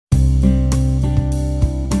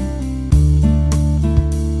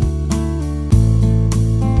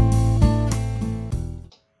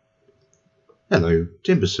Hello,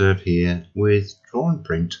 TimberSurf here with Draw and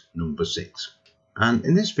Print number 6, and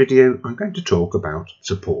in this video I'm going to talk about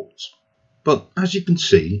supports. But as you can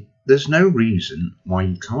see, there's no reason why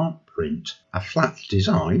you can't print a flat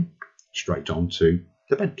design straight onto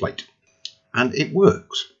the bed plate, and it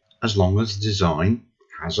works as long as the design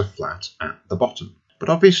has a flat at the bottom. But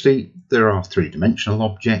obviously there are three-dimensional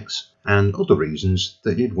objects and other reasons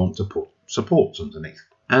that you'd want to put supports underneath,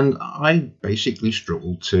 and I basically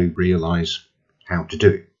struggled to realise how to do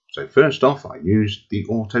it. So first off, I used the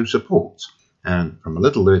auto supports, and from a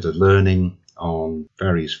little bit of learning on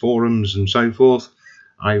various forums and so forth,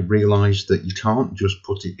 I realised that you can't just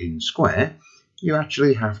put it in square, you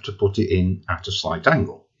actually have to put it in at a slight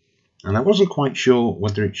angle. And I wasn't quite sure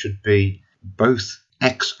whether it should be both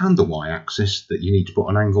X and the Y axis that you need to put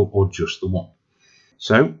an angle, or just the one.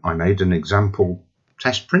 So I made an example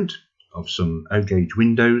test print of some O-gauge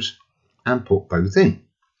windows and put both in.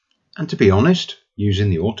 And to be honest, using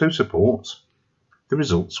the auto supports, the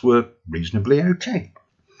results were reasonably okay.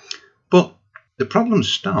 But the problems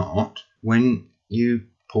start when you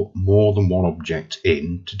put more than one object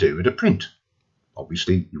in to do a print.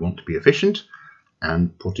 Obviously you want to be efficient,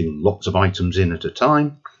 and putting lots of items in at a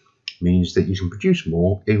time means that you can produce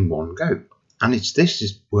more in one go. And this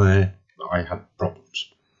is where I had problems.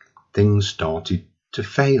 Things started to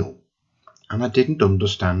fail, and I didn't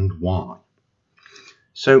understand why.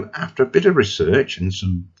 So after a bit of research and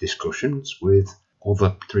some discussions with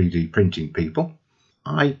other 3D printing people,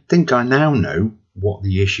 I think I now know what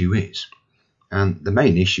the issue is. And the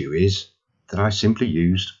main issue is that I simply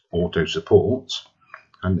used auto supports,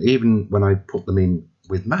 and even when I put them in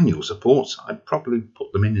with manual supports, I probably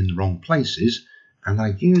put them in the wrong places, and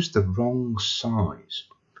I used the wrong size.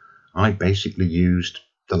 I basically used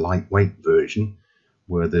the lightweight version,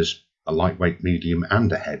 where there's a lightweight, medium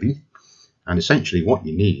and a heavy, and essentially what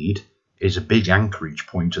you need is a big anchorage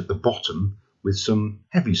point at the bottom with some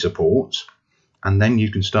heavy supports, and then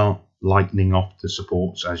you can start lightening off the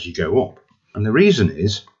supports as you go up. And the reason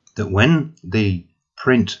is that when the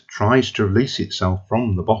print tries to release itself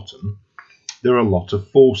from the bottom, there are a lot of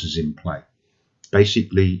forces in play.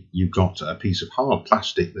 Basically, you've got a piece of hard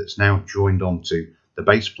plastic that's now joined onto the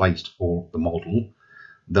base plate or the model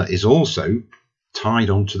that is also tied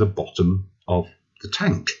onto the bottom of the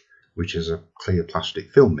tank, which has a clear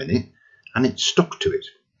plastic film in it, and it's stuck to it.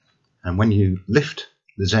 And when you lift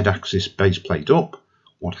the Z-axis base plate up,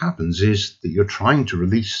 what happens is that you're trying to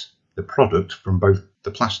release the product from both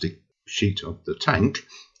the plastic sheet of the tank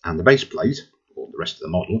and the base plate, or the rest of the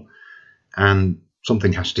model, and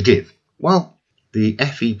something has to give. Well, the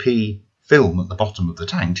FEP film at the bottom of the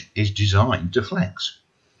tank is designed to flex,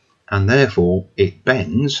 and therefore it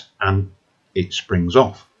bends and it springs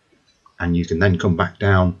off, and you can then come back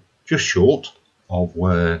down just short of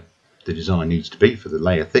where the design needs to be for the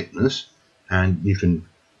layer thickness, and you can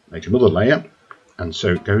make another layer, and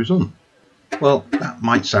so it goes on. Well, that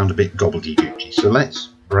might sound a bit gobbledygook, so let's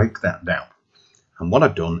break that down. And what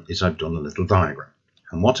I've done is I've done a little diagram,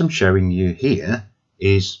 and what I'm showing you here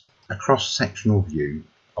is a cross-sectional view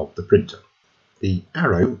of the printer. The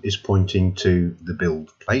arrow is pointing to the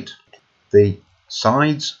build plate, the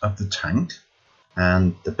sides of the tank,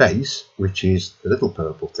 and the base, which is the little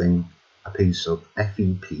purple thing, a piece of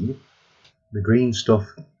FEP. The green stuff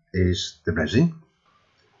is the resin,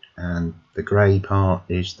 and the grey part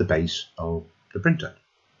is the base of the printer.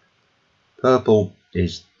 Purple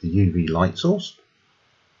is the UV light source,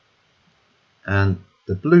 and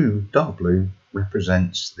the blue, dark blue,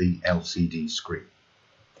 represents the LCD screen.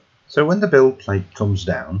 So when the build plate comes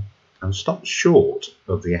down and stops short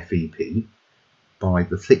of the FEP by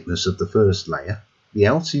the thickness of the first layer, the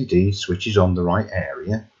LCD switches on the right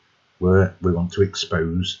area where we want to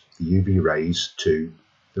expose the UV rays to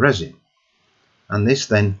the resin. And this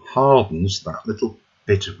then hardens that little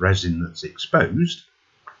bit of resin that's exposed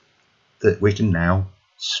that we can now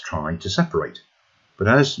try to separate. But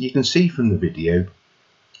as you can see from the video,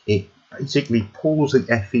 it basically pulls the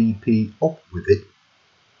FEP up with it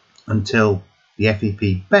until the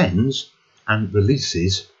FEP bends and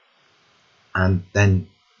releases, and then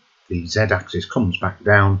the Z-axis comes back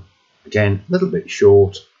down again a little bit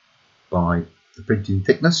short by the printing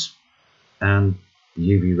thickness, and the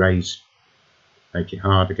UV rays make it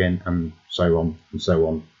hard again, and so on and so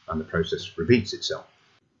on, and the process repeats itself.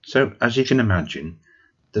 So as you can imagine,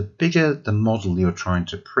 the bigger the model you're trying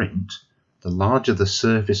to print, the larger the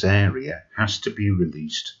surface area has to be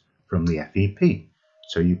released from the FEP.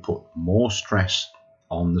 So you put more stress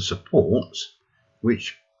on the supports,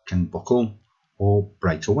 which can buckle or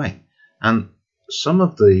break away. And some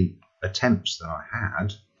of the attempts that I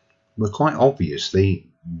had were quite obviously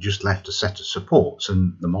just left a set of supports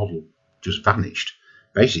and the model just vanished,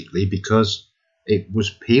 basically because it was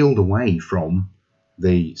peeled away from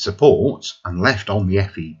the supports and left on the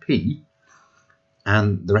FEP,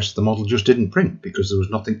 and the rest of the model just didn't print because there was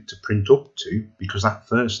nothing to print up to, because that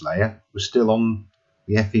first layer was still on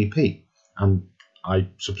the FEP, and I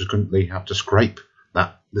subsequently had to scrape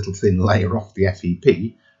that little thin layer off the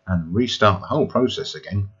FEP and restart the whole process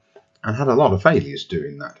again, and had a lot of failures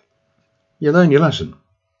doing that. You learn your lesson.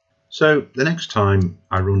 So the next time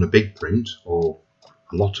I run a big print or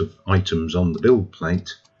a lot of items on the build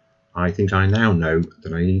plate, I think I now know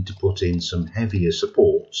that I need to put in some heavier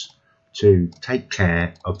supports to take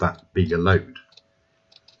care of that bigger load.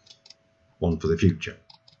 One for the future.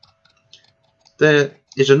 There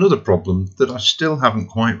is another problem that I still haven't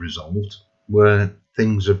quite resolved, where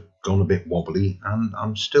things have gone a bit wobbly and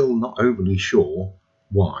I'm still not overly sure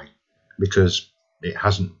why, because it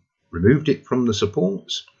hasn't removed it from the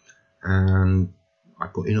supports and I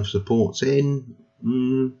put enough supports in.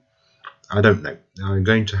 I don't know. I'm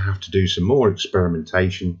going to have to do some more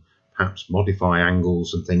experimentation, perhaps modify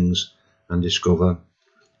angles and things, and discover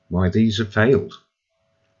why these have failed.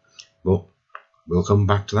 But we'll come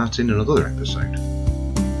back to that in another episode.